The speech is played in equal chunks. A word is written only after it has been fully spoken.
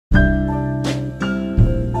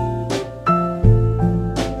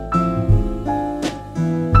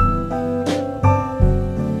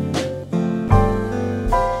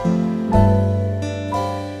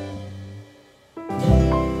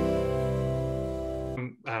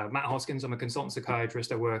Mat Hoskins. I'm a consultant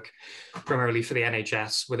psychiatrist. I work primarily for the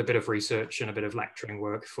NHS with a bit of research and a bit of lecturing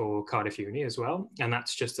work for Cardiff Uni as well. And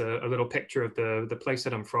that's just a little picture of the place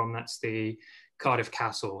that I'm from. That's the Cardiff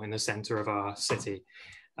Castle in the center of our city.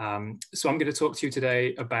 So I'm going to talk to you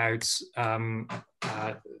today about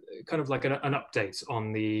kind of like an update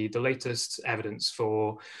on the latest evidence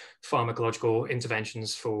for pharmacological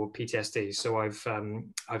interventions for PTSD. So I've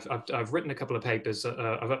written a couple of papers.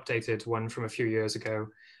 I've updated one from a few years ago,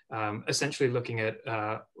 essentially looking at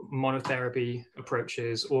monotherapy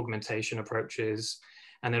approaches, augmentation approaches,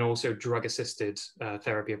 and then also drug-assisted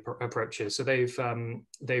therapy approaches. So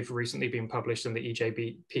they've recently been published in the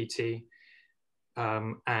EJPT.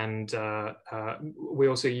 And we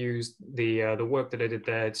also used the work that I did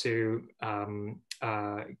there to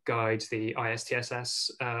guide the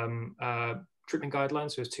ISTSS treatment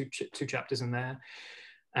guidelines. So there's two chapters in there.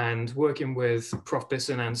 And working with Prof.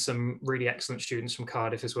 Bisson and some really excellent students from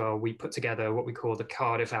Cardiff as well, we put together what we call the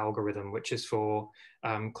Cardiff algorithm, which is for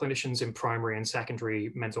clinicians in primary and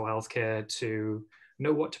secondary mental health care to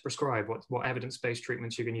know what to prescribe, what evidence-based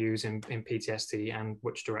treatments you can use in PTSD and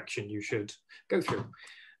which direction you should go through.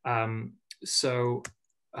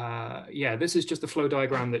 Yeah, this is just a flow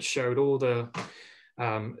diagram that showed all the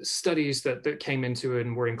studies that came into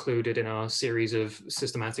and were included in our series of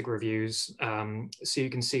systematic reviews. So you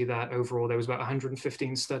can see that overall there was about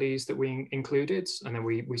 115 studies that we included, and then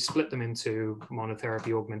we split them into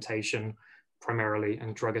monotherapy, augmentation primarily,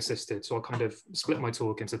 and drug-assisted. So I'll kind of split my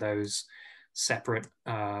talk into those separate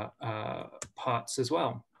parts as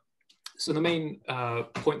well. So the main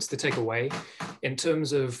points to take away in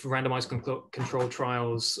terms of randomized controlled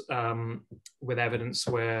trials with evidence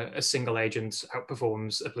where a single agent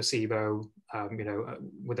outperforms a placebo,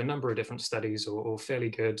 with a number of different studies or fairly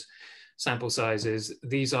good sample sizes,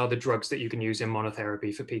 these are the drugs that you can use in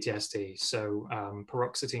monotherapy for PTSD. So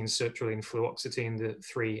paroxetine, sertraline, fluoxetine, the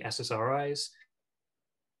 3 SSRIs.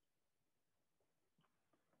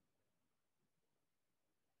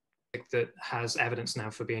 That has evidence now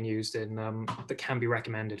for being used in, that can be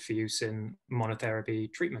recommended for use in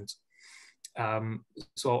monotherapy treatment.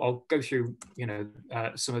 So I'll go through,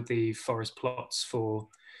 some of the forest plots for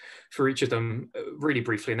each of them really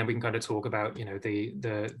briefly, and then we can kind of talk about,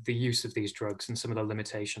 the use of these drugs and some of the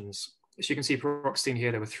limitations. As you can see, paroxetine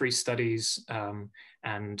here, there were 3 studies, the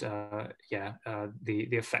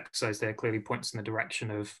effect size there clearly points in the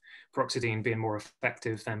direction of paroxetine being more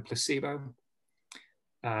effective than placebo.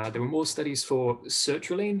 There were more studies for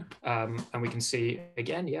sertraline, and we can see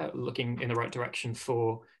again, looking in the right direction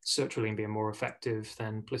for sertraline being more effective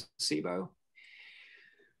than placebo.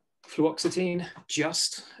 Fluoxetine,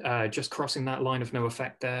 just crossing that line of no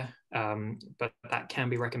effect there, but that can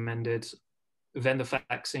be recommended.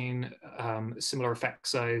 Venlafaxine, similar effect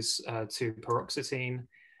size to paroxetine.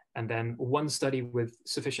 And then one study with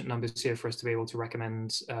sufficient numbers here for us to be able to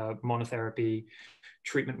recommend monotherapy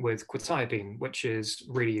treatment with quetiapine, which is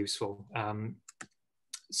really useful.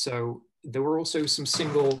 So there were also some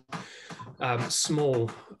single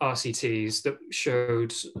small RCTs that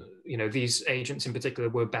showed, these agents in particular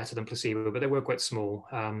were better than placebo, but they were quite small.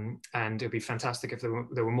 And it'd be fantastic if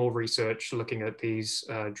there were more research looking at these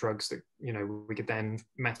drugs that, we could then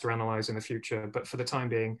meta-analyze in the future. But for the time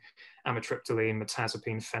being, amitriptyline,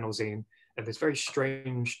 mirtazapine, phenelzine, this very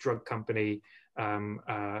strange drug company kind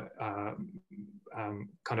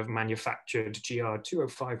of manufactured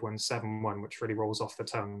GR205171, which really rolls off the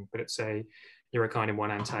tongue, but it's a uricinin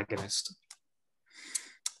 1 antagonist.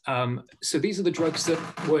 So these are the drugs that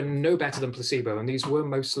were no better than placebo, and these were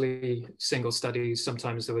mostly single studies.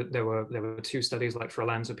 Sometimes there were 2 studies like for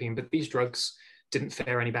olanzapine, but these drugs didn't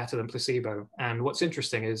fare any better than placebo. And what's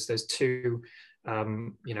interesting is there's 2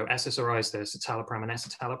 SSRIs, there's citalopram and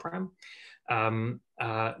escitalopram.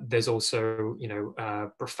 There's also,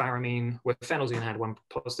 brepharamine, where phenelzine had one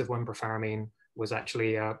positive, one brepharamine was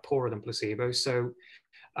actually poorer than placebo. So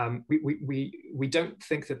we don't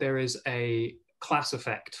think that there is a class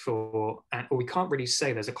effect for, or we can't really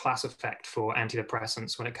say there's a class effect for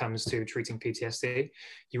antidepressants when it comes to treating PTSD.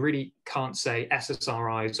 You really can't say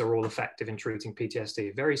SSRIs are all effective in treating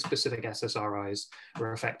PTSD. Very specific SSRIs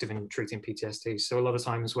are effective in treating PTSD. So a lot of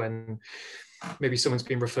times when maybe someone's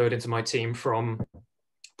been referred into my team from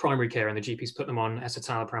primary care and the GPs put them on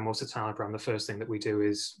escitalopram or citalopram, the first thing that we do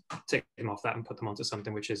is take them off that and put them onto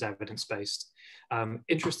something which is evidence-based.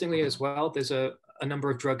 Interestingly as well, there's a number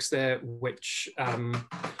of drugs there which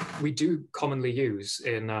we do commonly use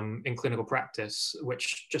in clinical practice,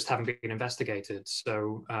 which just haven't been investigated.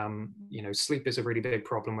 So, sleep is a really big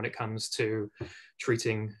problem when it comes to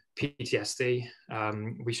treating PTSD.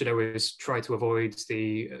 We should always try to avoid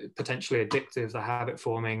the potentially addictive, the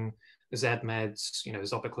habit-forming Z meds, you know,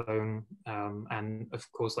 zopiclone, and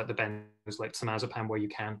of course, like the benzos, like temazepam, where you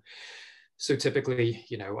can. So typically,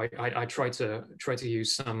 you know, I try to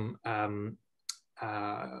use some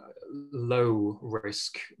low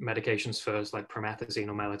risk medications first, like promethazine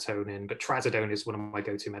or melatonin, but trazodone is one of my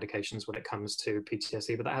go-to medications when it comes to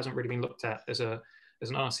PTSD, but that hasn't really been looked at as an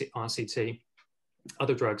RCT.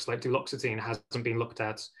 Other drugs like duloxetine hasn't been looked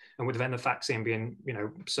at, and with venlafaxine being, you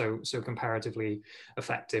know, so comparatively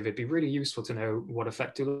effective, it'd be really useful to know what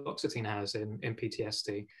effect duloxetine has in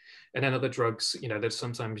PTSD. And then other drugs, you know, that's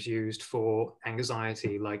sometimes used for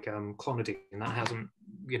anxiety, like clonidine, that hasn't,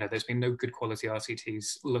 you know, there's been no good quality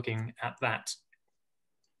RCTs looking at that.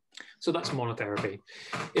 So that's monotherapy.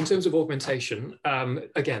 In terms of augmentation,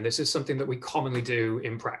 again, this is something that we commonly do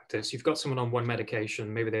in practice. You've got someone on one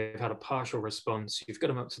medication, maybe they've had a partial response, you've got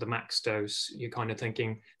them up to the max dose, you're kind of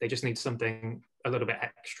thinking they just need something a little bit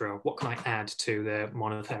extra. What can I add to their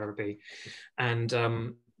monotherapy?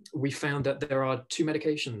 And we found that there are two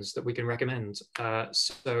medications that we can recommend.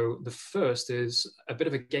 So the first is a bit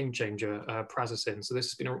of a game changer, prazosin. So this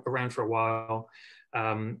has been around for a while.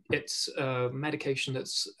 It's a medication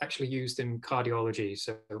that's actually used in cardiology,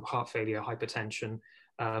 so heart failure, hypertension,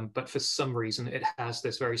 but for some reason it has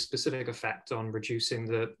this very specific effect on reducing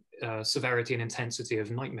the severity and intensity of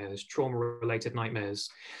nightmares, trauma-related nightmares.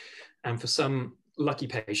 And for some lucky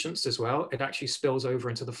patients as well, it actually spills over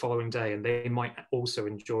into the following day, and they might also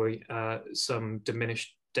enjoy some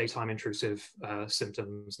diminished daytime intrusive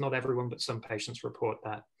symptoms. Not everyone, but some patients report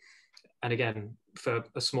that. And again, for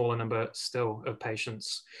a smaller number still of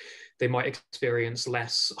patients, they might experience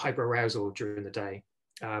less hyperarousal during the day.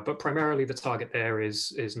 But primarily the target there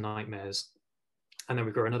is nightmares. And then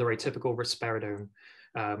we've got another atypical, risperidone.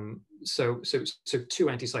 So two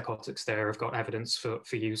antipsychotics there have got evidence for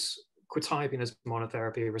use. Quetiapine as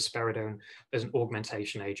monotherapy, risperidone as an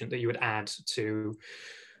augmentation agent that you would add to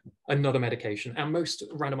another medication. And most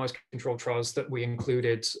randomized controlled trials that we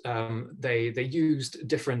included, they used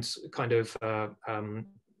different kind of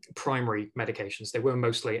primary medications. They were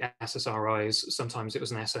mostly SSRIs. Sometimes it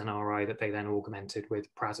was an SNRI that they then augmented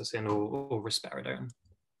with prazosin or risperidone.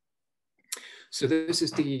 So this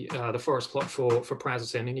is the forest plot for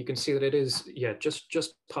prazosin, and you can see that it is, yeah,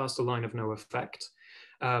 just past the line of no effect.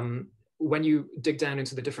 When you dig down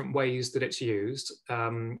into the different ways that it's used,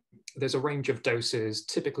 there's a range of doses.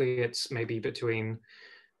 Typically, it's maybe between,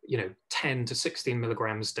 10 to 16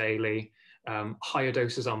 milligrams daily. Higher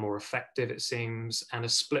doses are more effective, it seems, and a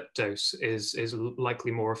split dose is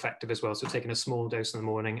likely more effective as well. So taking a small dose in the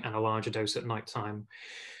morning and a larger dose at nighttime.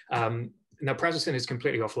 Now, prazosin is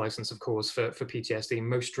completely off license, of course, for PTSD.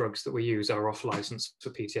 Most drugs that we use are off license for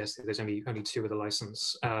PTSD. There's only two with a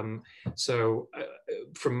license. So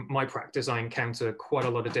from my practice, I encounter quite a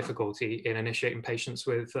lot of difficulty in initiating patients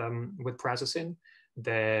with prazosin.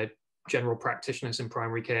 Their general practitioners in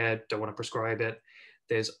primary care don't want to prescribe it.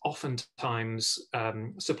 There's oftentimes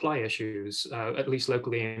supply issues, at least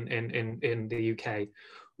locally in the UK,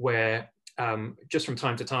 where just from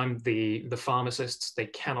time to time, the pharmacists, they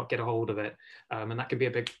cannot get a hold of it. And that can be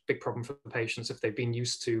a big problem for patients if they've been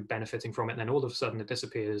used to benefiting from it, and then all of a sudden it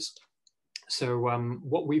disappears. So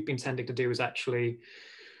what we've been tending to do is actually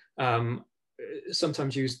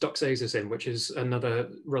sometimes use doxazosin, which is another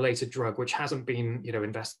related drug, which hasn't been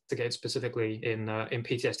investigated specifically in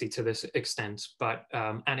PTSD to this extent. But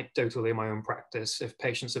anecdotally in my own practice, if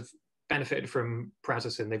patients have benefited from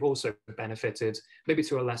prazosin, they've also benefited, maybe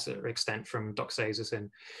to a lesser extent, from doxazosin.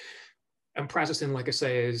 And prazosin, like I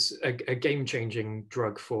say, is a game-changing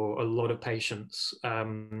drug for a lot of patients.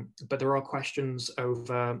 But there are questions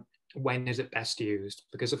over when is it best used,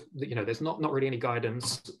 because there's not really any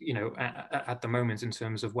guidance at the moment in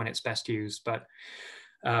terms of when it's best used. But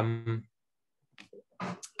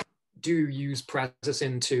do use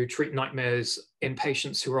prazosin to treat nightmares in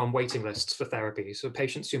patients who are on waiting lists for therapy. So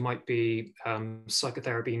patients who might be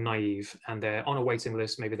psychotherapy naive and they're on a waiting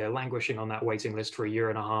list, maybe they're languishing on that waiting list for 1.5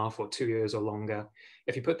 years or 2 years or longer.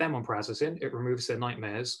 If you put them on prazosin, it removes their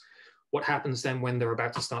nightmares. What happens then when they're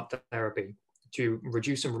about to start therapy? Do you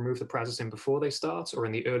reduce and remove the prazosin before they start or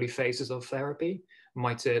in the early phases of therapy?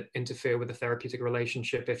 Might it interfere with the therapeutic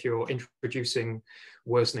relationship if you're introducing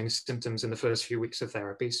worsening symptoms in the first few weeks of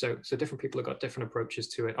therapy? So different people have got different approaches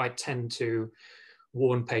to it. I tend to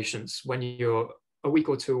warn patients, when you're a week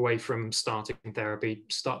or two away from starting therapy,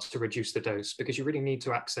 start to reduce the dose, because you really need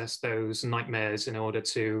to access those nightmares in order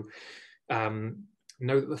to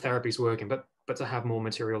know that the therapy is working, but to have more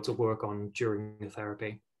material to work on during the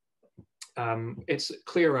therapy. it's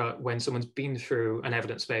clearer when someone's been through an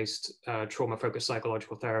evidence-based trauma-focused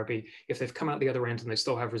psychological therapy. If they've come out the other end and they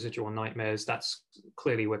still have residual nightmares, that's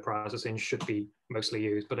clearly where prazosin should be mostly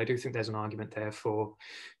used. But I do think there's an argument there for,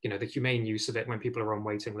 the humane use of it when people are on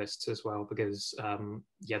waiting lists as well, because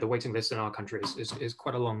yeah, the waiting list in our country is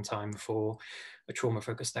quite a long time for a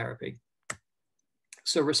trauma-focused therapy.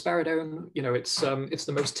 So risperidone, it's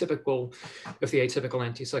the most typical of the atypical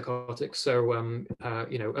antipsychotics. So,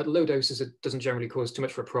 at low doses, it doesn't generally cause too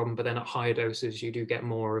much of a problem, but then at higher doses, you do get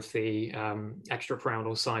more of the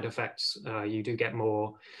extrapyramidal side effects. You do get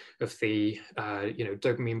more of the,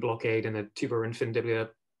 dopamine blockade and the tuberoinfundibular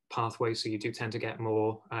pathway. So you do tend to get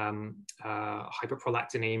more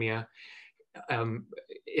hyperprolactinemia.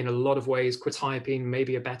 In a lot of ways, quetiapine may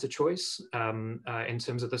be a better choice in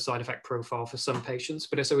terms of the side effect profile for some patients,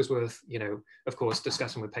 but it's always worth, of course,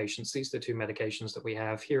 discussing with patients. These are the two medications that we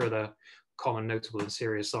have. Here are the common, notable, and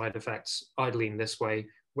serious side effects. I'd lean this way.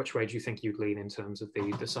 Which way do you think you'd lean in terms of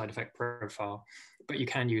the side effect profile? But you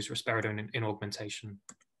can use risperidone in augmentation.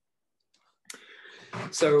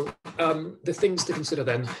 So the things to consider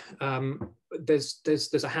then,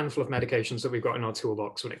 there's a handful of medications that we've got in our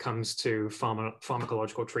toolbox when it comes to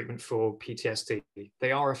pharmacological treatment for PTSD.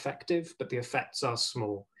 They are effective, but the effects are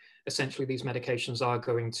small. Essentially, these medications are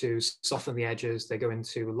going to soften the edges. They're going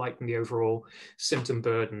to lighten the overall symptom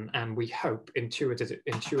burden. And we hope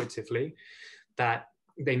intuitively that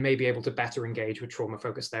they may be able to better engage with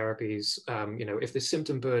trauma-focused therapies. If the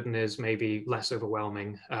symptom burden is maybe less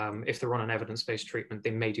overwhelming, if they're on an evidence-based treatment,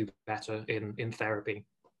 they may do better in therapy.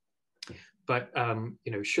 But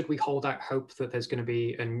should we hold out hope that there's going to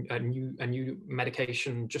be a new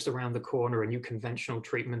medication just around the corner, a new conventional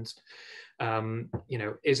treatment?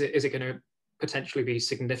 Is it going to potentially be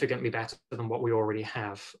significantly better than what we already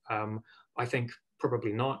have? I think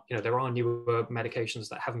probably not. There are newer medications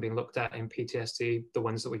that haven't been looked at in PTSD, the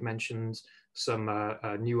ones that we've mentioned, some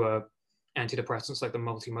newer antidepressants like the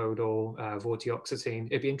multimodal vortioxetine.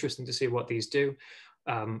 It'd be interesting to see what these do.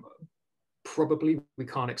 Probably we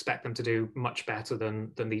can't expect them to do much better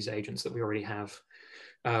than these agents that we already have.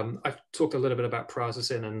 I've talked a little bit about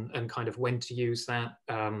prazosin and kind of when to use that.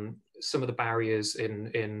 Some of the barriers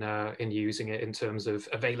in using it in terms of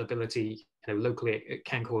availability, locally it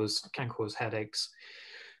can cause headaches.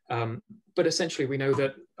 But essentially, we know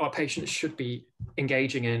that our patients should be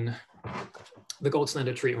engaging in the gold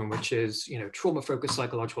standard treatment, which is trauma-focused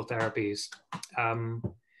psychological therapies.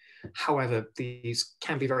 However, these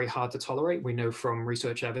can be very hard to tolerate. We know from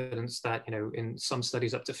research evidence that, in some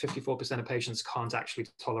studies, up to 54% of patients can't actually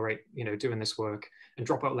tolerate, doing this work. And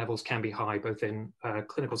dropout levels can be high, both in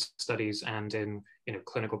clinical studies and in,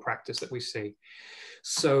 clinical practice that we see.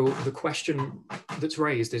 So the question that's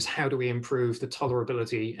raised is, how do we improve the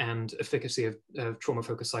tolerability and efficacy of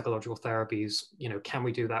trauma-focused psychological therapies? Can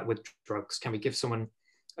we do that with drugs? Can we give someone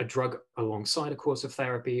a drug alongside a course of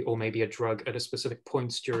therapy, or maybe a drug at a specific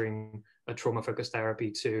point during a trauma-focused therapy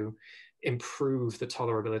to improve the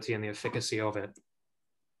tolerability and the efficacy of it?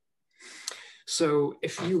 So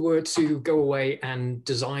if you were to go away and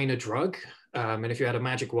design a drug, and if you had a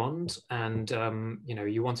magic wand and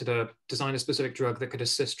you wanted to design a specific drug that could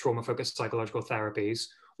assist trauma-focused psychological therapies,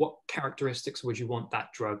 what characteristics would you want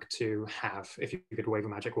that drug to have if you could wave a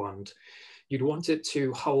magic wand? You'd want it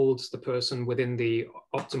to hold the person within the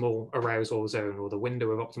optimal arousal zone, or the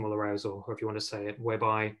window of optimal arousal, or if you want to say it,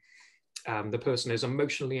 whereby the person is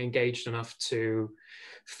emotionally engaged enough to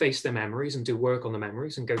face their memories and do work on the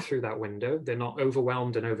memories and go through that window. They're not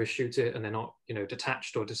overwhelmed and overshoot it, and they're not,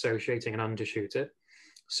 detached or dissociating and undershoot it.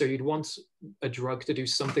 So you'd want a drug to do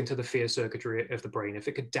something to the fear circuitry of the brain. If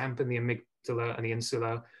it could dampen the amygdala and the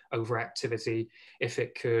insular overactivity, if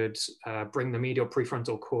it could bring the medial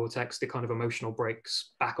prefrontal cortex, the kind of emotional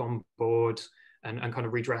brakes, back on board, and kind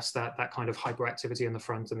of redress that kind of hyperactivity in the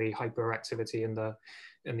front and the hyperactivity in the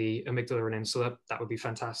amygdala and insula, that would be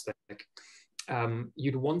fantastic.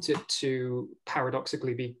 You'd want it to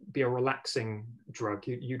paradoxically be a relaxing drug.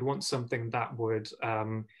 You'd want something that would,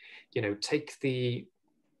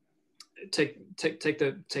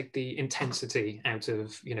 take the intensity out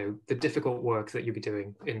of the difficult work that you'd be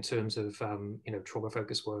doing in terms of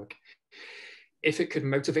trauma-focused work. If it could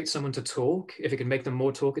motivate someone to talk, if it could make them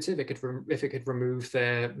more talkative, if it could remove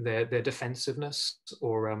their defensiveness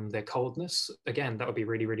or their coldness, again, that would be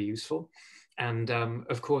really, really useful. And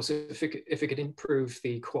of course, if it could improve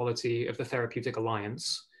the quality of the therapeutic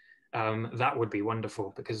alliance, that would be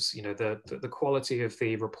wonderful, because you know the quality of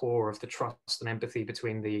the rapport, of the trust and empathy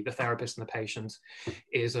between the therapist and the patient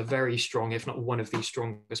is a very strong, if not one of the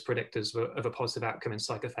strongest predictors of a positive outcome in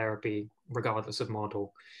psychotherapy, regardless of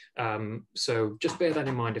model. So just bear that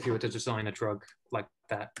in mind if you were to design a drug like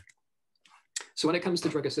that. So when it comes to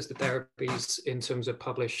drug-assisted therapies, in terms of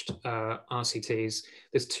published RCTs,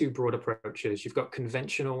 there's two broad approaches. You've got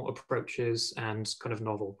conventional approaches and kind of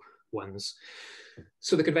novel ones.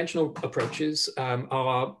 So the conventional approaches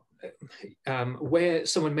are where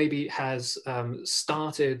someone maybe has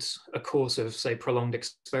started a course of, say, prolonged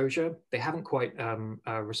exposure. They haven't quite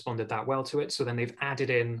responded that well to it. So then they've added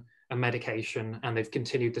in a medication and they've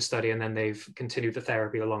continued the study, and then they've continued the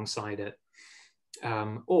therapy alongside it.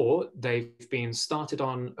 Or they've been started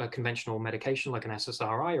on a conventional medication like an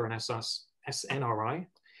SSRI or an SNRI.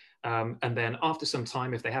 And then after some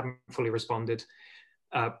time, if they haven't fully responded,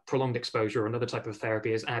 prolonged exposure or another type of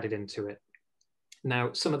therapy is added into it.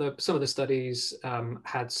 Now, some of the studies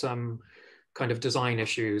had some kind of design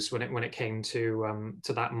issues when it came to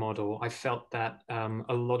that model. I felt that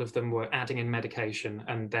a lot of them were adding in medication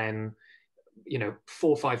and then, you know,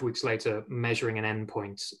 4 or 5 weeks later measuring an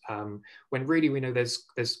endpoint, when really we know there's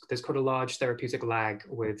quite a large therapeutic lag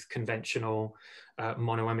with conventional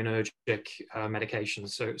monoaminergic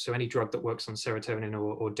medications. So any drug that works on serotonin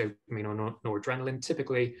or dopamine or noradrenaline,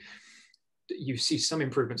 typically you see some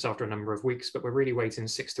improvements after a number of weeks, but we're really waiting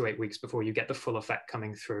 6 to 8 weeks before you get the full effect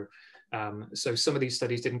coming through. So some of these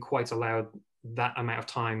studies didn't quite allow that amount of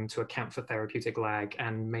time to account for therapeutic lag,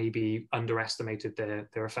 and maybe underestimated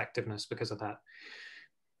their effectiveness because of that.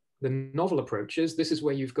 The novel approaches, this is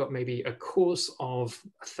where you've got maybe a course of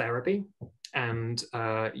therapy, and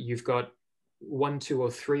you've got 1, 2,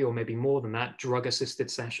 or 3, or maybe more than that,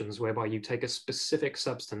 drug-assisted sessions whereby you take a specific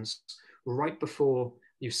substance right before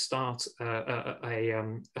you start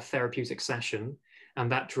a therapeutic session,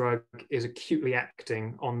 and that drug is acutely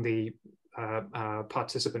acting on the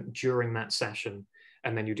participant during that session.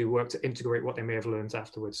 And then you do work to integrate what they may have learned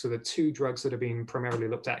afterwards. So the two drugs that are being primarily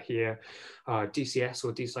looked at here are DCS,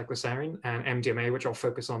 or D-cycloserine, and MDMA, which I'll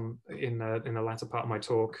focus on in the latter part of my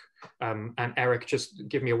talk. And Eric, just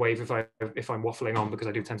give me a wave if I'm waffling on, because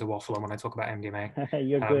I do tend to waffle on when I talk about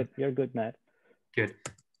MDMA. You're good, Matt. Good.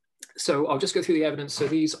 So I'll just go through the evidence. So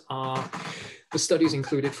these are the studies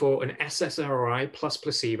included for an SSRI plus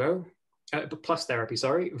placebo, plus therapy,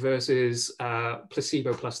 sorry, versus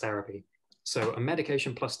placebo plus therapy. So a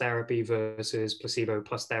medication plus therapy versus placebo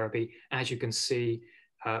plus therapy. As you can see,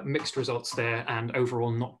 mixed results there, and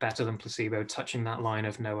overall not better than placebo, touching that line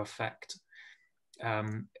of no effect.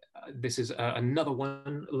 This is another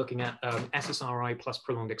one looking at SSRI plus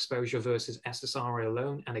prolonged exposure versus SSRI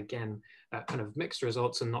alone. And again, kind of mixed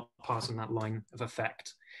results and not passing that line of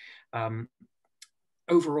effect.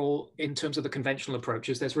 Overall, in terms of the conventional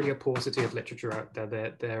approaches, there's really a paucity of literature out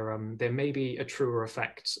there. There may be a truer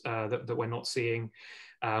effect that we're not seeing.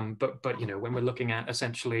 But you know, when we're looking at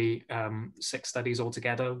essentially 6 studies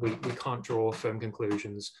altogether, we can't draw firm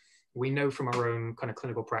conclusions. We know from our own kind of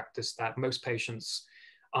clinical practice that most patients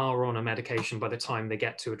are on a medication by the time they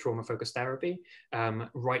get to a trauma-focused therapy.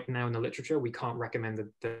 Right now in the literature, we can't recommend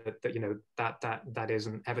that you know, that is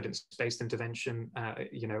an evidence-based intervention,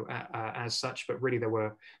 you know, as such. But really, there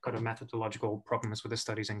were kind of methodological problems with the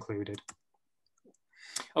studies included.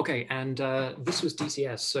 Okay, and this was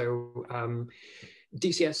DCS. So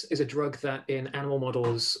DCS is a drug that in animal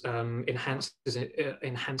models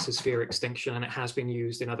enhances fear extinction, and it has been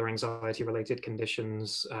used in other anxiety-related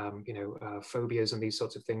conditions, you know, phobias and these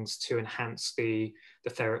sorts of things, to enhance the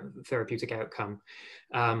therapeutic outcome.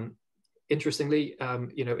 Interestingly,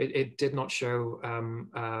 you know, it did not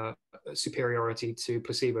show superiority to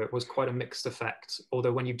placebo. It was quite a mixed effect.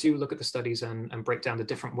 Although when you do look at the studies and break down the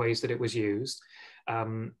different ways that it was used,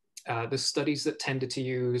 the studies that tended to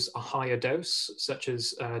use a higher dose, such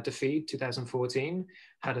as Defeat 2014,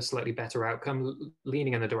 had a slightly better outcome,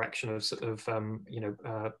 leaning in the direction of you know,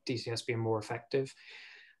 DCS being more effective.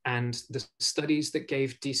 And the studies that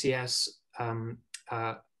gave DCS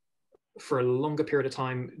for a longer period of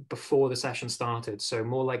time before the session started, so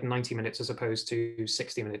more like 90 minutes as opposed to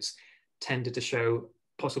 60 minutes, tended to show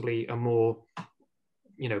possibly a more,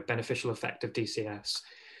 you know, beneficial effect of DCS.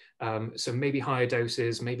 So maybe higher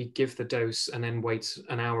doses, maybe give the dose and then wait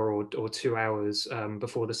an hour or 2 hours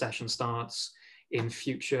before the session starts. In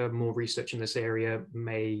future, more research in this area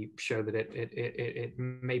may show that it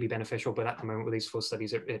may be beneficial, but at the moment with these 4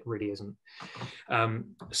 studies, it really isn't.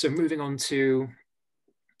 So moving on to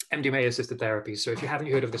MDMA-assisted therapy. So if you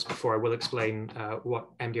haven't heard of this before, I will explain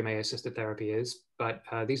what MDMA-assisted therapy is. But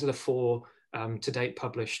these are the 4 to date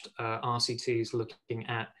published RCTs looking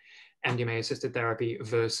at MDMA-assisted therapy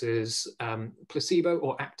versus placebo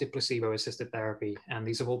or active placebo-assisted therapy. And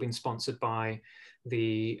these have all been sponsored by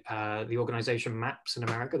the organization MAPS in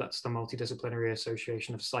America. That's the Multidisciplinary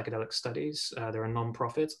Association of Psychedelic Studies. They're a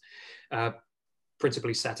non-profit,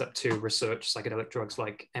 principally set up to research psychedelic drugs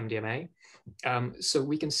like MDMA. So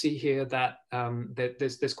we can see here that,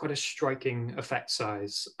 there's quite a striking effect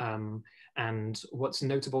size. And what's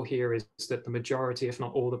notable here is that the majority, if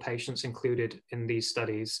not all the patients included in these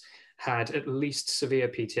studies had at least severe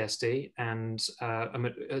PTSD, and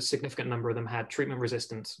a significant number of them had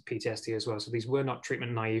treatment-resistant PTSD as well. So these were not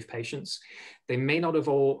treatment-naive patients. They may not have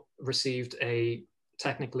all received a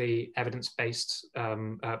technically evidence-based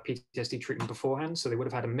PTSD treatment beforehand. So they would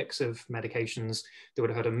have had a mix of medications. They would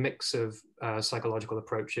have had a mix of psychological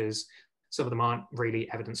approaches. Some of them aren't really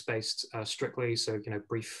evidence-based strictly. So,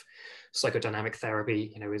 brief psychodynamic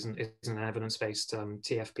therapy, isn't an evidence-based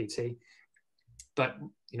TFPT. But,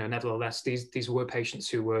 nevertheless, these were patients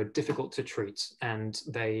who were difficult to treat, and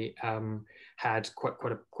they had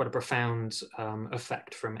quite a profound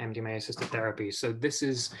effect from MDMA-assisted therapy. So this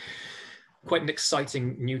is quite an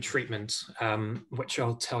exciting new treatment, which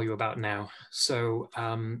I'll tell you about now. So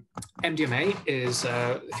MDMA is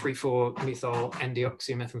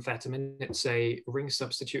 3,4-methyl-N-deoxymethamphetamine. It's a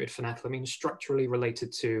ring-substituted phenethylamine structurally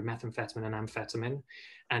related to methamphetamine and amphetamine,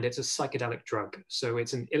 and it's a psychedelic drug. So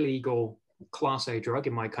it's an illegal Class A drug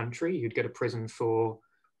in my country. You'd go to prison for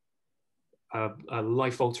a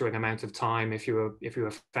life-altering amount of time if you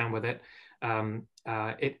were found with it.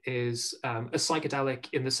 It is a psychedelic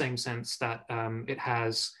in the same sense that it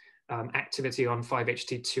has activity on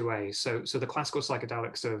 5-HT2A. So the classical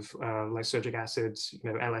psychedelics of lysergic acids,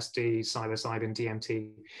 LSD, psilocybin, DMT,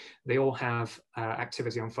 they all have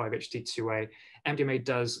activity on 5-HT2A. MDMA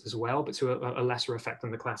does as well, but to a lesser effect than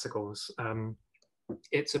the classicals.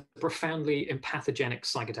 It's a profoundly empathogenic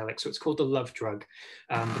psychedelic. So it's called the love drug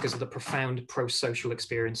because of the profound pro-social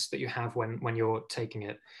experience that you have when you're taking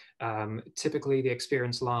it. Typically, the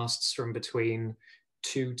experience lasts from between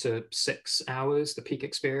 2 to 6 hours, the peak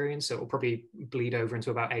experience. So it will probably bleed over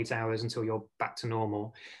into about 8 hours until you're back to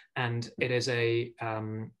normal. And it is a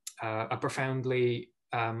profoundly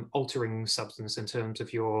altering substance in terms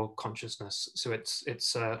of your consciousness. So it's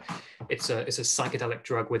a psychedelic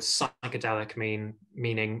drug with psychedelic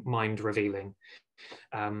meaning mind revealing.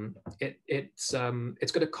 It's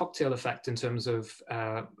got a cocktail effect in terms of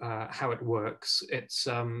how it works. It's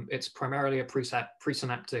primarily a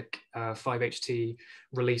presynaptic 5-HT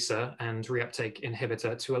releaser and reuptake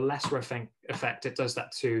inhibitor. To a lesser effect, it does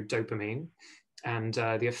that to dopamine. And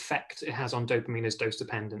the effect it has on dopamine is dose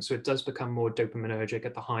dependent. So it does become more dopaminergic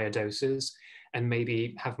at the higher doses and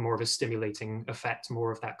maybe have more of a stimulating effect,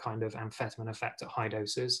 more of that kind of amphetamine effect at high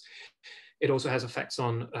doses. It also has effects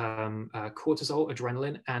on cortisol,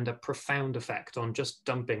 adrenaline, and a profound effect on just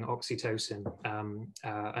dumping oxytocin.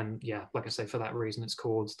 And yeah, like I say, for that reason, it's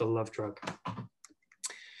called the love drug.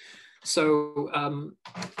 So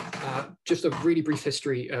just a really brief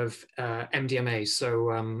history of MDMA. So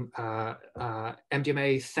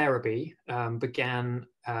MDMA therapy began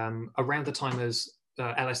around the time as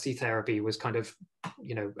LSD therapy was kind of,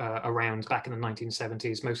 around back in the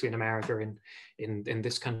 1970s, mostly in America, in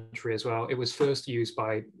this country as well. It was first used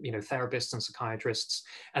by, therapists and psychiatrists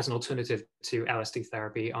as an alternative to LSD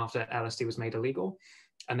therapy after LSD was made illegal.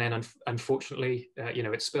 And then, unfortunately,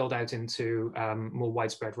 it spilled out into more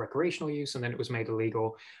widespread recreational use, and then it was made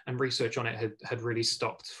illegal. And research on it had really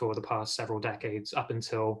stopped for the past several decades, up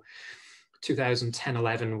until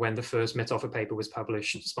 2010-11, when the first Mitoffer paper was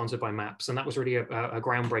published, sponsored by MAPS. And that was really a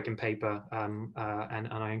groundbreaking paper. And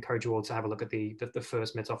I encourage you all to have a look at the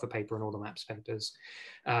first Mitoffer paper and all the MAPS papers.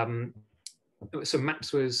 So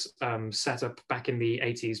MAPS was set up back in the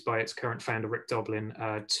 80s by its current founder, Rick Doblin,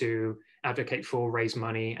 to advocate for, raise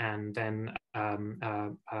money, and then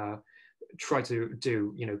try to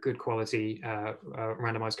do good quality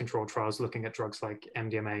randomized controlled trials looking at drugs like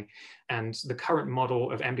MDMA. And the current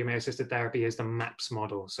model of MDMA assisted therapy is the MAPS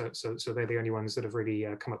model. So they're the only ones that have really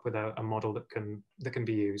come up with a model that can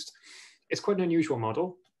be used. It's quite an unusual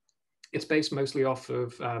model. It's based mostly off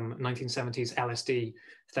of 1970s LSD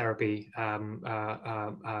therapy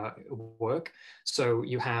work. So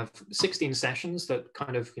you have 16 sessions that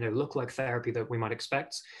kind of look like therapy that we might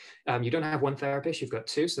expect. You don't have one therapist, you've got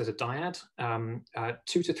two, so there's a dyad.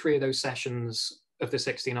 2 to 3 of those sessions of the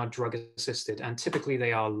 16 are drug assisted, and typically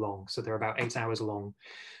they are long, so they're about 8 hours long.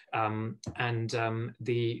 The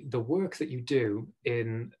work that you do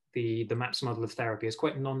in the MAPS model of therapy is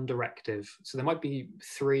quite non-directive. So there might be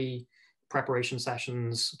 3 preparation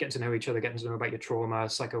sessions, getting to know each other, getting to know about your trauma,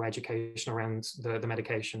 psychoeducation around the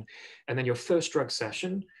medication. And then your first drug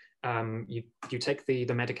session, you take the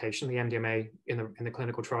medication, the MDMA, in the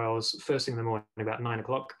clinical trials first thing in the morning, about 9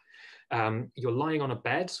 o'clock. You're lying on a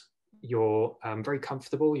bed. You're very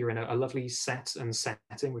comfortable. You're in a lovely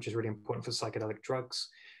setting, which is really important for psychedelic drugs.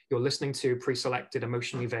 You're listening to pre-selected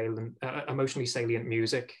emotionally salient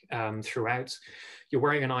music throughout. You're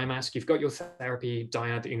wearing an eye mask. You've got your therapy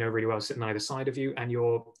dyad that you know really well sitting either side of you, and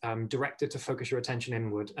you're directed to focus your attention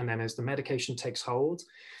inward. And then as the medication takes hold,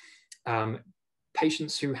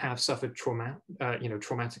 patients who have suffered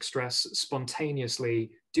traumatic stress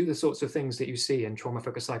spontaneously do the sorts of things that you see in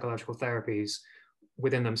trauma-focused psychological therapies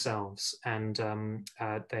within themselves, and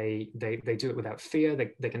they do it without fear.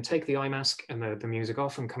 They can take the eye mask and the music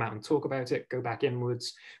off and come out and talk about it, go back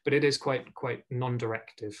inwards, but it is quite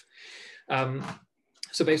non-directive.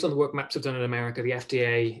 So based on the work MAPS have done in America, the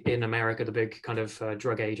FDA in America, the big kind of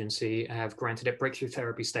drug agency, have granted it breakthrough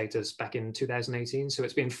therapy status back in 2018. So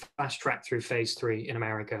it's been fast-tracked through phase 3 in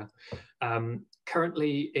America.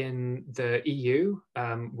 Currently in the EU,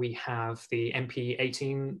 we have the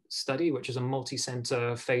MP18 study, which is a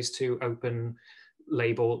multi-center phase 2 open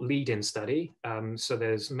label lead-in study. So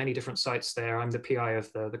there's many different sites there. I'm the PI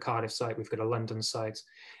of the Cardiff site. We've got a London site.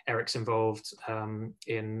 Eric's involved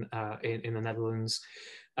in the Netherlands.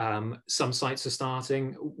 Some sites are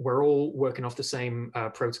starting. We're all working off the same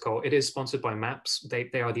protocol. It is sponsored by MAPS.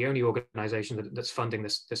 They are the only organization that's funding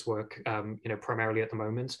this work, primarily at the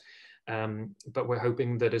moment. But we're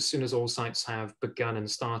hoping that as soon as all sites have begun and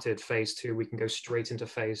started phase 2, we can go straight into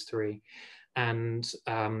phase 3. And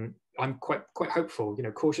I'm quite hopeful,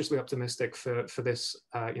 cautiously optimistic for this.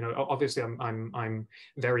 Obviously I'm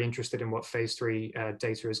very interested in what phase 3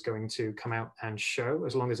 data is going to come out and show.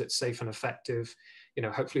 As long as it's safe and effective,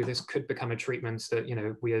 hopefully this could become a treatment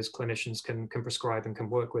that we as clinicians can prescribe and can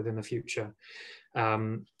work with in the future.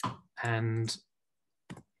 And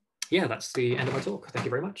yeah, that's the end of my talk. Thank you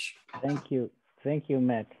very much. Thank you,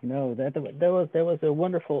 Matt. No, that was a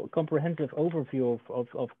wonderful, comprehensive overview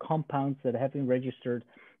of compounds that have been registered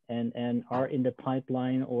and are in the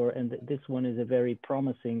pipeline, and this one is a very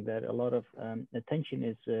promising that a lot of attention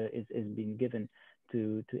is being given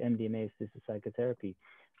to MDMA-assisted psychotherapy.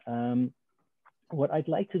 What I'd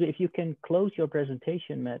like to do, if you can close your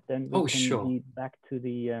presentation, Matt, then we can be back to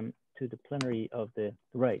the plenary of the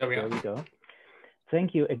right. There we go.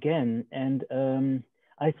 Thank you again, and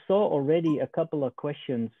I saw already a couple of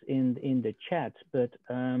questions in the chat, but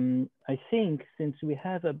I think since we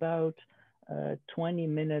have about 20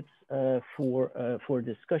 minutes for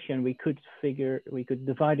discussion, we could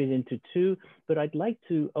divide it into two, but I'd like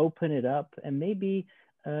to open it up, and maybe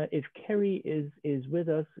if Kerry is with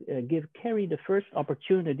us, give Kerry the first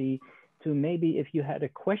opportunity to maybe, if you had a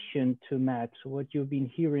question to Matt, what you've been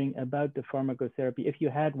hearing about the pharmacotherapy, if you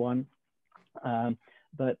had one,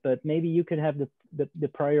 but maybe you can have the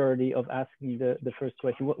priority of asking the first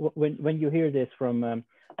question. When you hear this from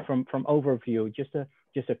overview, just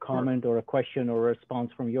a comment or a question or a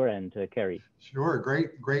response from your end, Kerry. Sure,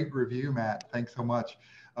 great review, Matt. Thanks so much.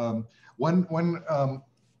 I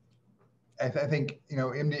think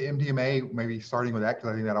MDMA, maybe starting with that, because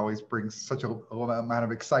I think that always brings such a amount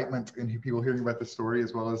of excitement in people hearing about the story,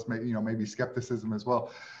 as well as maybe skepticism as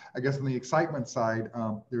well. I guess on the excitement side,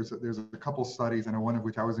 there's a couple studies, and one of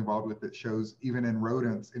which I was involved with, that shows even in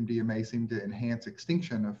rodents, MDMA seemed to enhance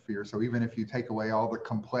extinction of fear. So even if you take away all the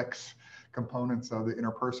complex components of the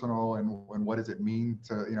interpersonal and what does it mean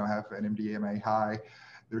to have an MDMA high,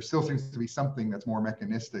 there still seems to be something that's more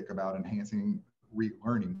mechanistic about enhancing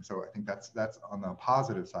relearning. So I think that's on the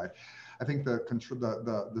positive side. I think the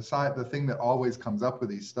thing that always comes up with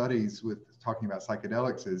these studies with talking about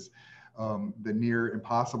psychedelics is the near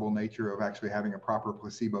impossible nature of actually having a proper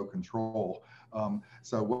placebo control.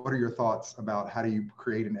 So what are your thoughts about how do you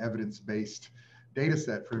create an evidence-based data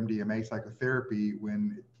set for MDMA psychotherapy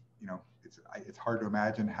when it's hard to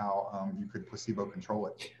imagine how you could placebo control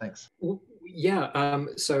it? Thanks. Yeah,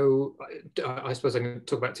 so I suppose I can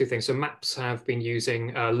talk about two things. So MAPS have been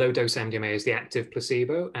using low dose MDMA as the active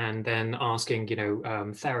placebo, and then asking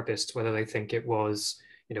therapists whether they think it was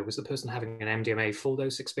was the person having an MDMA full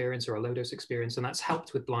dose experience or a low dose experience, and that's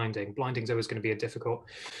helped with blinding. Blinding is always going to be a difficult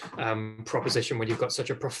proposition when you've got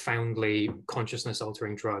such a profoundly consciousness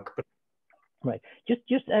altering drug. But right,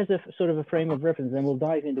 just as a sort of a frame of reference, and we'll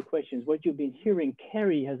dive into questions. What you've been hearing,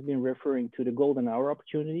 Kerry has been referring to the golden hour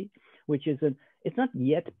opportunity, which is it's not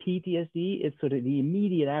yet PTSD, it's sort of the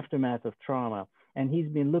immediate aftermath of trauma. And he's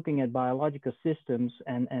been looking at biological systems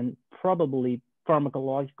and probably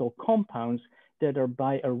pharmacological compounds that are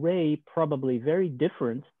by array probably very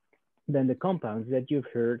different than the compounds that you've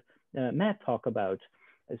heard Matt talk about.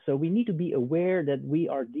 So we need to be aware that we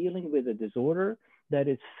are dealing with a disorder that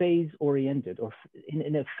is phase-oriented, or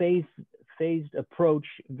in a phased approach,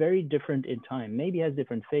 very different in time, maybe has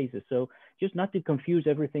different phases. So just not to confuse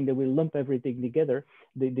everything, that we lump everything together.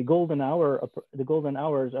 The golden hours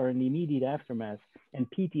are in the immediate aftermath, and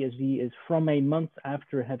PTSD is from a month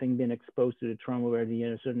after having been exposed to the trauma, where the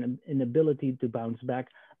a certain inability to bounce back,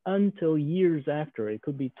 until years after. It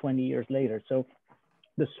could be 20 years later. So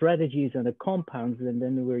the strategies and the compounds that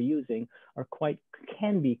then we're using are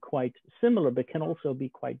can be quite similar, but can also be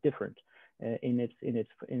quite different in its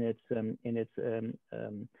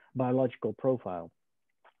biological profile.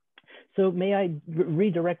 So may I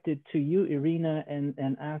redirect it to you, Iryna,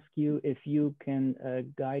 and ask you if you can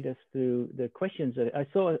guide us through the questions. I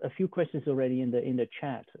saw a few questions already in the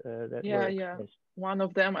chat. Yeah. One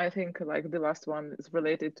of them, I think, like the last one, is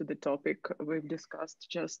related to the topic we've discussed.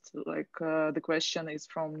 Just like the question is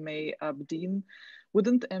from May Abdeen.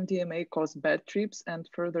 Wouldn't MDMA cause bad trips and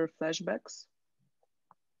further flashbacks?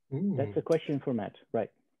 That's a question for Matt,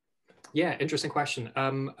 right? Yeah, interesting question.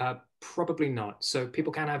 Probably not. So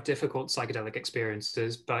people can have difficult psychedelic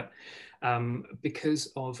experiences, but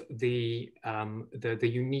because of the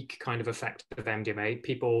unique kind of effect of MDMA,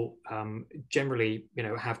 people generally,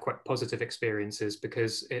 have quite positive experiences,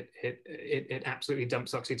 because it absolutely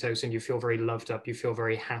dumps oxytocin. You feel very loved up. You feel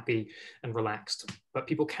very happy and relaxed. But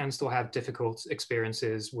people can still have difficult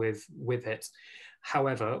experiences with it.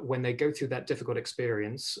 However, when they go through that difficult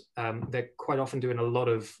experience, they're quite often doing a lot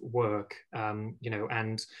of work, and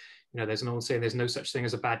there's an old saying, there's no such thing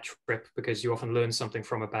as a bad trip, because you often learn something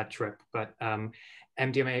from a bad trip. But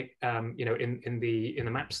MDMA, in the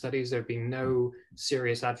MAP studies, there have been no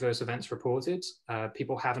serious adverse events reported.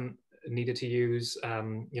 People haven't needed to use,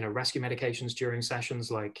 rescue medications during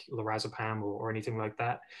sessions like lorazepam or anything like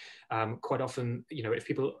that. Quite often,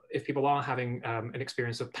 if people are having an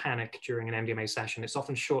experience of panic during an MDMA session, it's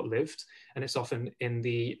often short-lived, and it's often in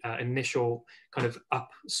the initial kind of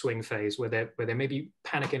upswing phase where they may be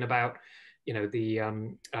panicking about, the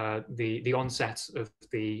onset of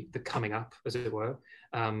the coming up, as it were,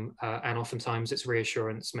 and oftentimes it's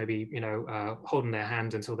reassurance, maybe holding their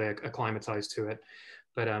hand until they're acclimatized to it.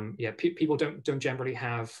 But people don't generally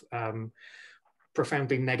have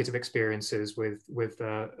profoundly negative experiences with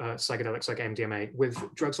psychedelics like MDMA. With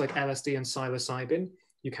drugs like LSD and psilocybin,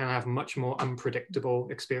 you can have much more unpredictable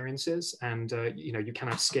experiences, and you can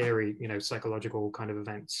have scary, psychological kind of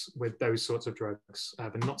events with those sorts of drugs,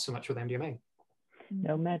 but not so much with MDMA.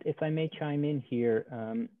 Now, Matt, if I may chime in here,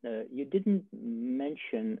 you didn't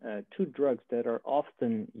mention two drugs that are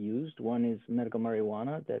often used. One is medical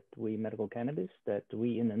marijuana, medical cannabis, that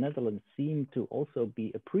we in the Netherlands seem to also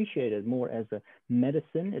be appreciated more as a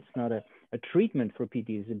medicine. It's not a treatment for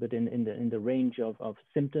PTSD, but in the range of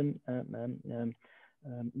symptom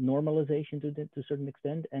normalization to a certain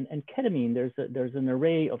extent, and ketamine. There's an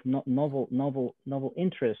array of novel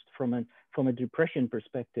interest from a depression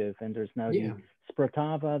perspective, and there's now the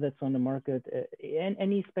Sprotava that's on the market. And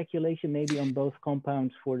any speculation maybe on both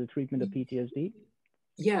compounds for the treatment of PTSD?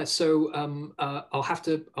 Yeah, so I'll have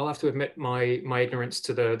to admit my ignorance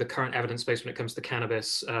to the current evidence base when it comes to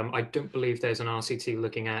cannabis. I don't believe there's an RCT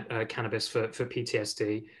looking at cannabis for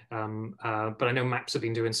PTSD, but I know MAPS have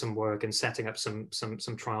been doing some work and setting up some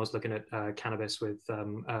trials looking at cannabis with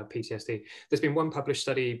PTSD. There's been one published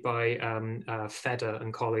study by Feder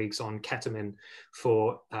and colleagues on ketamine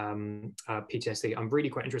for PTSD. I'm really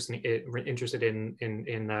quite interested in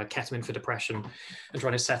ketamine for depression, and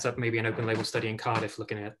trying to set up maybe an open label study in Cardiff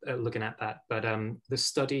looking at that. But the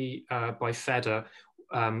study by Feder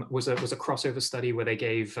was a crossover study where they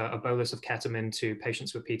gave a bolus of ketamine to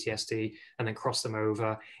patients with PTSD and then crossed them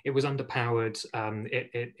over. It was underpowered.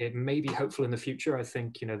 It may be hopeful in the future. I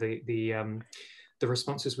think the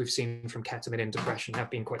responses we've seen from ketamine in depression have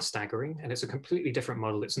been quite staggering, and it's a completely different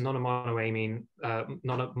model. It's not a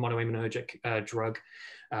monoaminergic drug.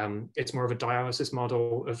 It's more of a dialysis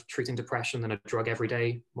model of treating depression than a drug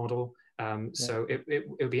everyday model. So it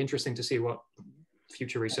would be interesting to see what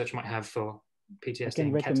future research might have for PTSD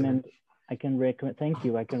and ketamine. Thank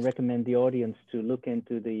you. I can recommend the audience to look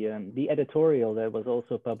into the editorial that was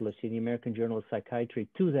also published in the American Journal of Psychiatry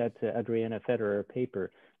to that Adriana Federer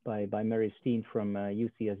paper by Mary Steen from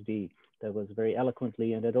UCSD. That was very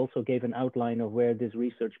eloquently, and it also gave an outline of where this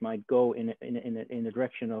research might go in the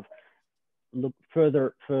direction of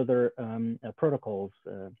further protocols.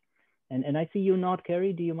 And I see you nod,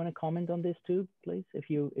 Kerry. Do you want to comment on this too, please, if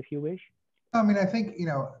you wish? I mean, I think,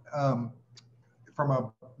 from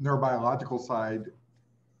a neurobiological side,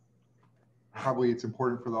 probably it's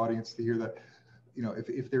important for the audience to hear that,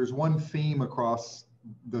 if there's one theme across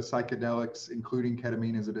the psychedelics, including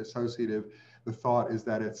ketamine as a dissociative, the thought is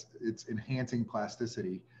that it's enhancing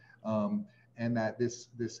plasticity. And that this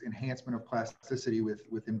enhancement of plasticity with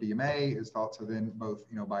MDMA is thought to then both,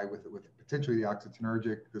 by with potentially the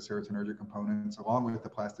oxytonergic, the serotonergic components, along with the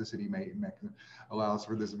plasticity mechanism, allows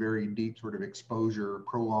for this very deep sort of exposure,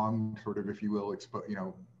 prolonged sort of, if you will,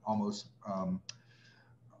 almost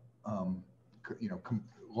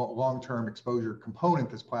long-term exposure component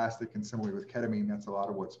that's plastic. And similarly with ketamine, that's a lot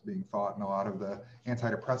of what's being thought, and a lot of the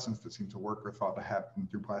antidepressants that seem to work are thought to happen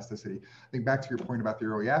through plasticity. I think back to your point about the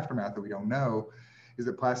early aftermath that we don't know, is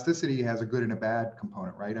that plasticity has a good and a bad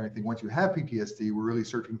component, right? I think once you have PTSD, we're really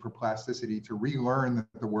searching for plasticity to relearn that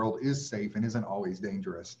the world is safe and isn't always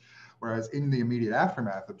dangerous. Whereas in the immediate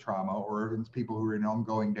aftermath of trauma, or in people who are in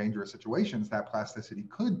ongoing dangerous situations, that plasticity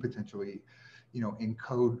could potentially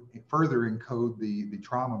further encode the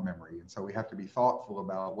trauma memory. And so we have to be thoughtful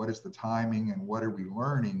about what is the timing and what are we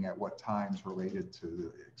learning at what times related to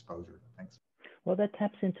the exposure. Thanks. Well, that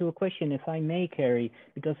taps into a question, if I may, Carrie,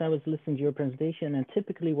 because I was listening to your presentation, and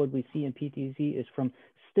typically what we see in PTSD is from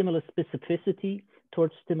stimulus specificity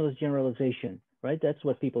towards stimulus generalization, right? That's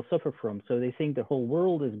what people suffer from. So they think the whole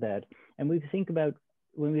world is bad. And when we think about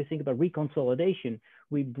reconsolidation,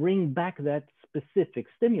 we bring back that specific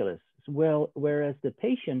stimulus. Well, whereas the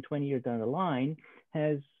patient 20 years down the line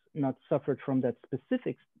has not suffered from that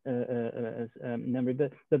specific memory,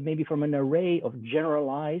 but maybe from an array of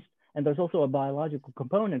generalized, and there's also a biological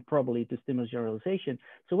component probably to stimulus generalization.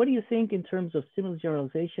 So what do you think in terms of stimulus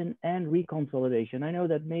generalization and reconsolidation? I know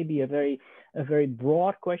that may be a very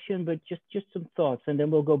broad question, but just some thoughts, and then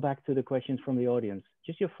we'll go back to the questions from the audience.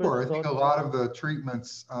 Just your first thoughts. Sure, I think a lot of the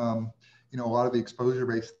treatments, a lot of the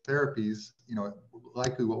exposure-based therapies,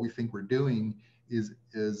 likely what we think we're doing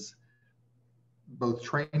is both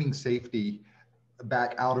training safety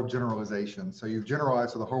back out of generalization. So you've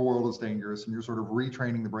generalized, so the whole world is dangerous, and you're sort of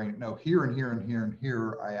retraining the brain. No, here and here and here and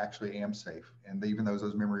here, I actually am safe. And even though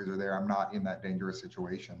those memories are there, I'm not in that dangerous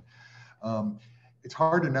situation. It's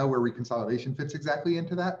hard to know where reconsolidation fits exactly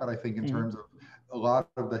into that, but I think in terms of a lot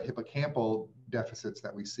of the hippocampal deficits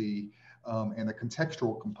that we see and the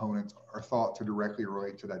contextual components are thought to directly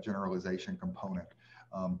relate to that generalization component.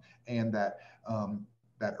 And that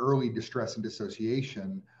early distress and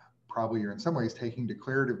dissociation probably are in some ways taking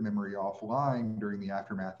declarative memory offline during the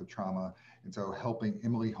aftermath of trauma. And so helping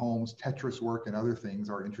Emily Holmes' Tetris work and other things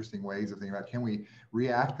are interesting ways of thinking about, can we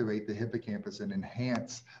reactivate the hippocampus and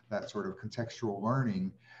enhance that sort of contextual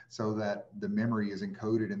learning so that the memory is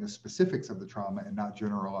encoded in the specifics of the trauma and not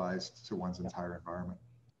generalized to one's entire environment.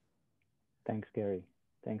 Thanks, Gary.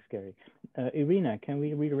 Thanks, Gary. Iryna, can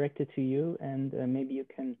we redirect it to you, and maybe you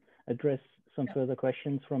can address some further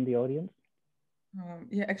questions from the audience?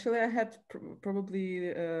 Yeah, actually, I had probably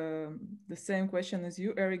the same question as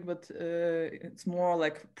you, Eric, but it's more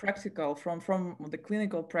like practical from the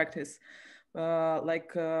clinical practice.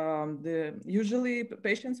 Usually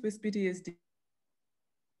patients with PTSD.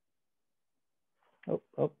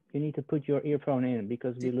 Oh, you need to put your earphone in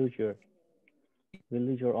because we lose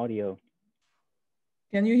your audio.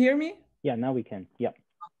 Can you hear me? Yeah, now we can. Yeah.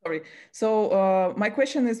 Sorry. So my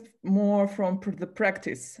question is more from the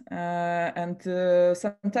practice.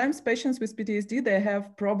 Sometimes patients with PTSD, they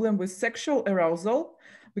have problem with sexual arousal,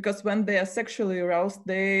 because when they are sexually aroused,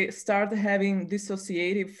 they start having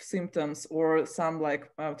dissociative symptoms or some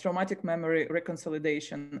traumatic memory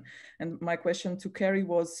reconsolidation. And my question to Carrie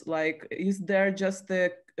was is there just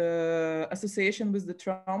the association with the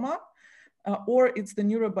trauma, or it's the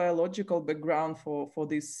neurobiological background for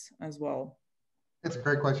this as well? It's a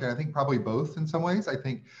great question. I think probably both in some ways. I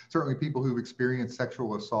think certainly people who've experienced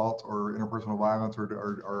sexual assault or interpersonal violence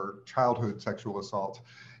or childhood sexual assault,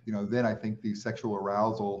 then I think the sexual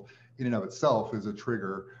arousal in and of itself is a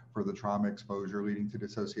trigger for the trauma exposure leading to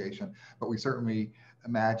dissociation. But we certainly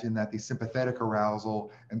imagine that the sympathetic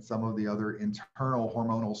arousal and some of the other internal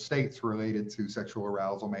hormonal states related to sexual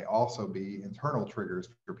arousal may also be internal triggers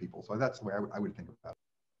for people. So that's the way I would think about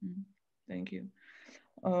it. Thank you.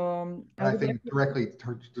 I think directly,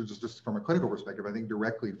 just from a clinical perspective, I think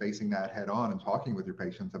directly facing that head on and talking with your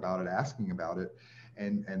patients about it, asking about it,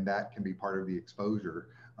 and that can be part of the exposure,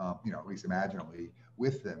 at least imaginally,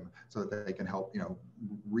 with them, so that they can help,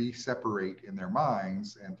 re-separate in their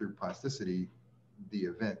minds and through plasticity the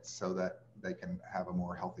events so that they can have a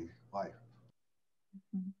more healthy life.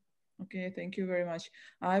 Okay, thank you very much.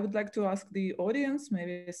 I would like to ask the audience,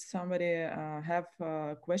 maybe somebody have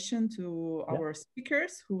a question to our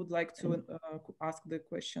speakers who would like to ask the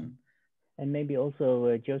question. And maybe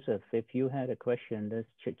also, Joseph, if you had a question, let's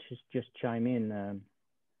just chime in.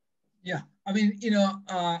 Yeah, I mean,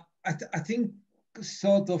 I think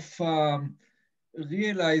sort of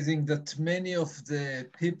realizing that many of the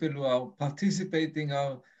people who are participating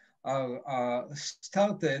are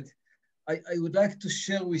started, I would like to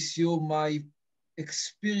share with you my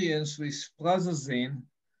experience with prazosin,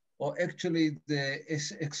 or actually the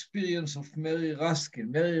experience of Mary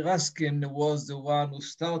Ruskin. Mary Ruskin was the one who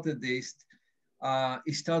started this.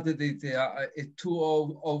 He started it in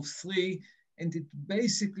 2003, and it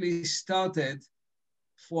basically started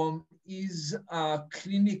from his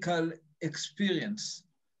clinical experience.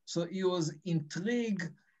 So he was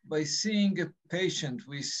intrigued by seeing a patient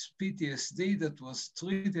with PTSD that was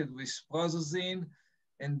treated with prazosin,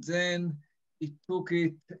 and then he took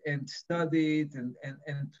it and studied and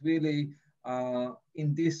really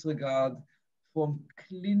in this regard, from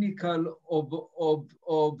clinical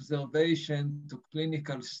observation to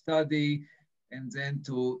clinical study, and then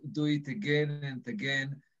to do it again and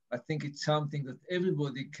again. I think it's something that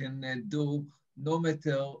everybody can do, no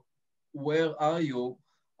matter where are you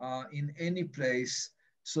in any place.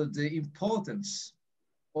 So the importance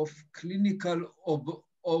of clinical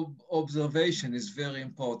observation is very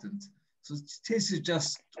important. So this is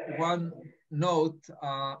just one note.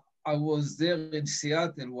 I was there in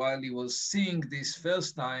Seattle while he was seeing this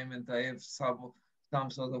first time, and I have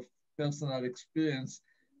some sort of personal experience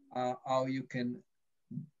how you can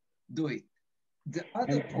do it. The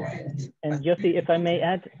other point, and Jossie, if I may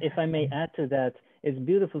add to that, it's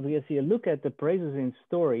beautiful because you look at the prazosin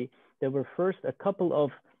story. There were first a couple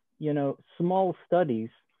of, small studies,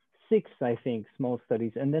 6, I think, small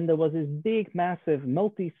studies, and then there was this big, massive,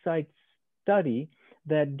 multi-site study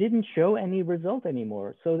that didn't show any result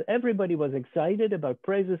anymore. So everybody was excited about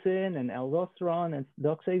prazosin and aldosterone and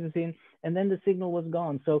doxazosin, and then the signal was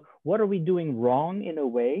gone. So what are we doing wrong in a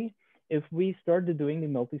way if we started doing the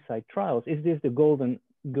multi-site trials? Is this the golden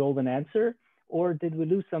answer, or did we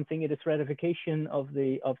lose something in the stratification of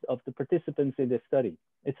the participants in this study?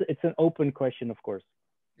 It's an open question, of course.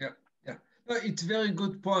 Yeah. No, it's a very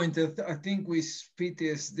good point. I think with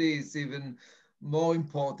PTSD, it's even more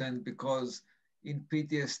important because in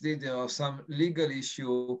PTSD, there are some legal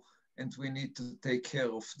issues, and we need to take care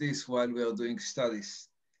of this while we are doing studies.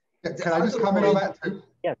 Yeah, can I just comment on that too?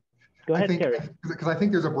 Yeah, go ahead, Kerry. Because I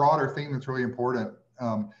think there's a broader theme that's really important.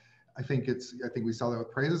 I think we saw that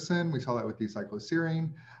with prazosin, we saw that with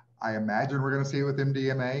decycloserine. I imagine we're going to see it with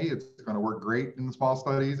MDMA. It's going to work great in the small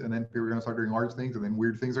studies, and then we're going to start doing large things, and then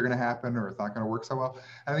weird things are going to happen, or it's not going to work so well.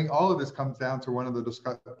 I think all of this comes down to one of the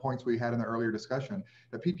points we had in the earlier discussion,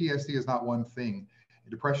 that PTSD is not one thing.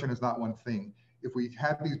 Depression is not one thing. If we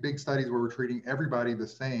have these big studies where we're treating everybody the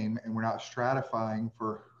same and we're not stratifying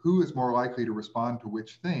for who is more likely to respond to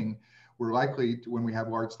which thing, we're likely to, when we have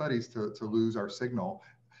large studies, to lose our signal.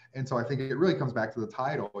 And so I think it really comes back to the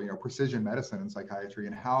title, precision medicine in psychiatry,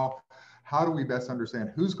 and how do we best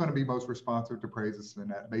understand who's going to be most responsive to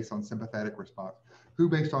prazosin based on sympathetic response, who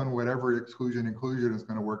based on whatever inclusion is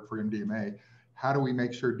going to work for MDMA. How do we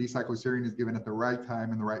make sure decycloserine is given at the right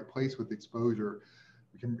time in the right place with exposure?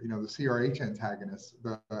 We can, the CRH antagonists,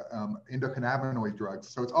 the endocannabinoid drugs.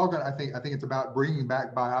 So it's all going to, I think it's about bringing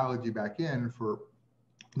back biology back in for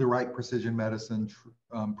the right precision medicine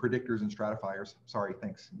predictors and stratifiers. Sorry,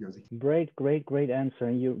 thanks, Josie. Great answer.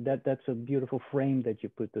 And that's a beautiful frame that you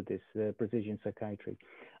put to this precision psychiatry.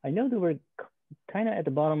 I know that we're kind of at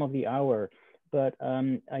the bottom of the hour, but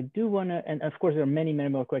I do want to, and of course there are many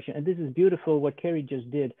more questions, and this is beautiful what Kerry just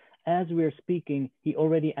did. As we're speaking, he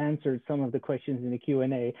already answered some of the questions in the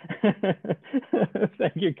Q&A.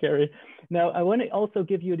 Thank you, Kerry. Now, I want to also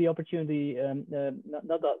give you the opportunity,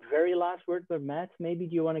 not the very last word, but Matt, maybe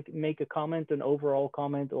do you want to make a comment, an overall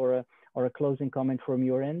comment, or a closing comment from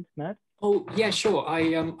your end, Matt? Oh, yeah, sure.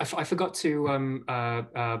 I forgot to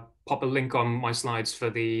pop a link on my slides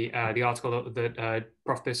for the article that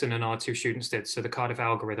Prof. Bisson and our 2 students did. So the Cardiff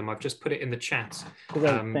algorithm, I've just put it in the chat.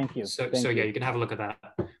 Great, thank you. So yeah, you can have a look at that.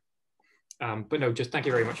 But no, just thank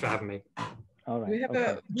you very much for having me. All right. We have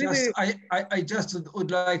I just would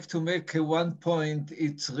like to make one point.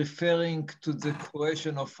 It's referring to the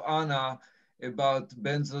question of Anna about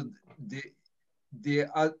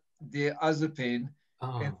benzodiazepine,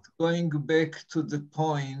 and going back to the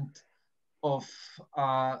point of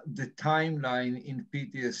the timeline in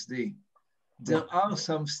PTSD. There are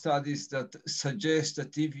some studies that suggest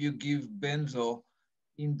that if you give benzo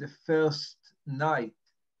in the first night,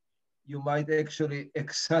 you might actually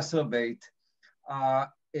exacerbate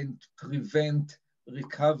and prevent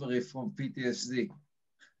recovery from PTSD.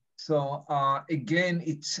 So again,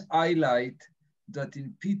 it's highlight that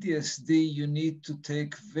in PTSD, you need to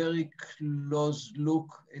take very close look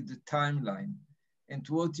at the timeline and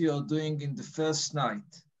what you are doing in the first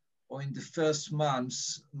night or in the first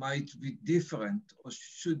months might be different or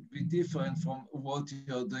should be different from what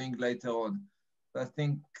you're doing later on. I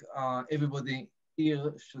think everybody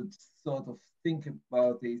here should sort of think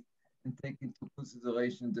about it and take into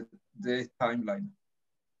consideration the timeline.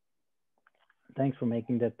 Thanks for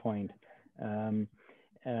making that point.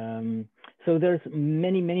 So there's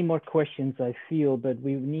many more questions, I feel, but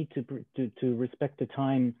we need to respect the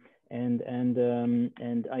time. And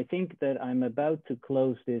I think that I'm about to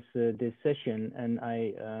close this session, and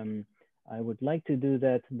I would like to do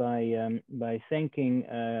that by thanking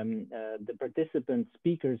the participant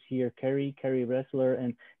speakers here, Carrie Ressler,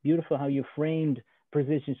 and beautiful how you framed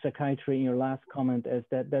precision psychiatry in your last comment as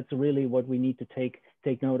that's really what we need to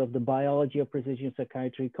take note of, the biology of precision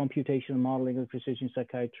psychiatry, computational modeling of precision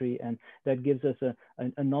psychiatry, and that gives us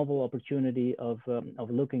a novel opportunity of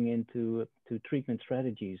looking into treatment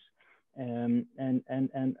strategies. And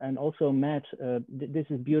also, Matt, this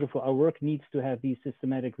is beautiful. Our work needs to have these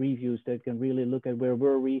systematic reviews that can really look at where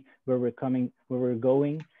were we, where we're coming, where we're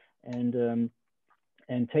going, and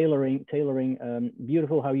tailoring.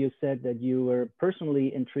 Beautiful how you said that you were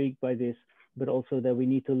personally intrigued by this, but also that we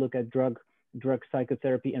need to look at drug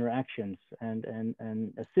psychotherapy interactions, and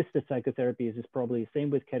assisted psychotherapy is probably same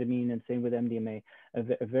with ketamine and same with MDMA,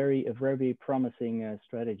 a very promising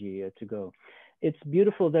strategy to go. It's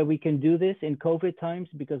beautiful that we can do this in COVID times,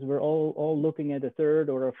 because we're all looking at a third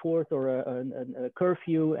or a fourth or a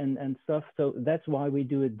curfew and stuff. So that's why we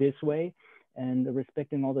do it this way, and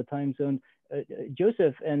respecting all the time zone.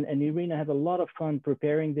 Joseph and Iryna have a lot of fun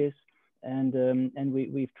preparing this, and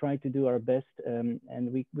we've tried to do our best,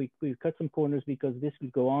 and we've cut some corners because this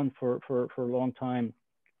could go on for a long time.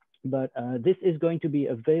 But this is going to be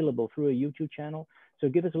available through a YouTube channel. So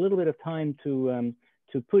give us a little bit of time to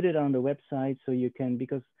put it on the website, so you can,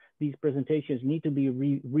 because these presentations need to be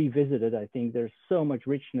revisited. I think there's so much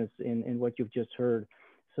richness in what you've just heard.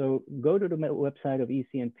 So go to the website of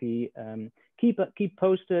ECNP, keep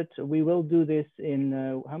posted. We will do this in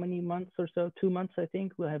how many months or so? 2 months, I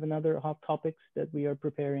think. We'll have another hot topics that we are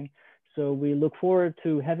preparing. So we look forward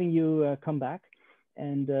to having you come back.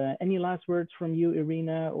 And any last words from you,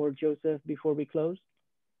 Iryna or Joseph, before we close?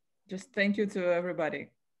 Just thank you to everybody.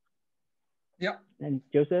 Yeah. And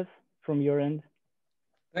Joseph, from your end?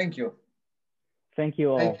 Thank you. Thank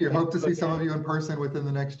you all. Thank you. Hope to see some of you in person within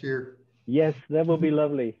the next year. Yes, that will be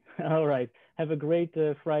lovely. All right. Have a great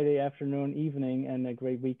Friday afternoon, evening, and a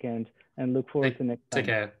great weekend, and look forward to next time. Take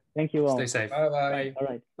care. Thank you all. Stay safe. Bye-bye. All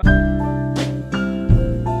right. Bye.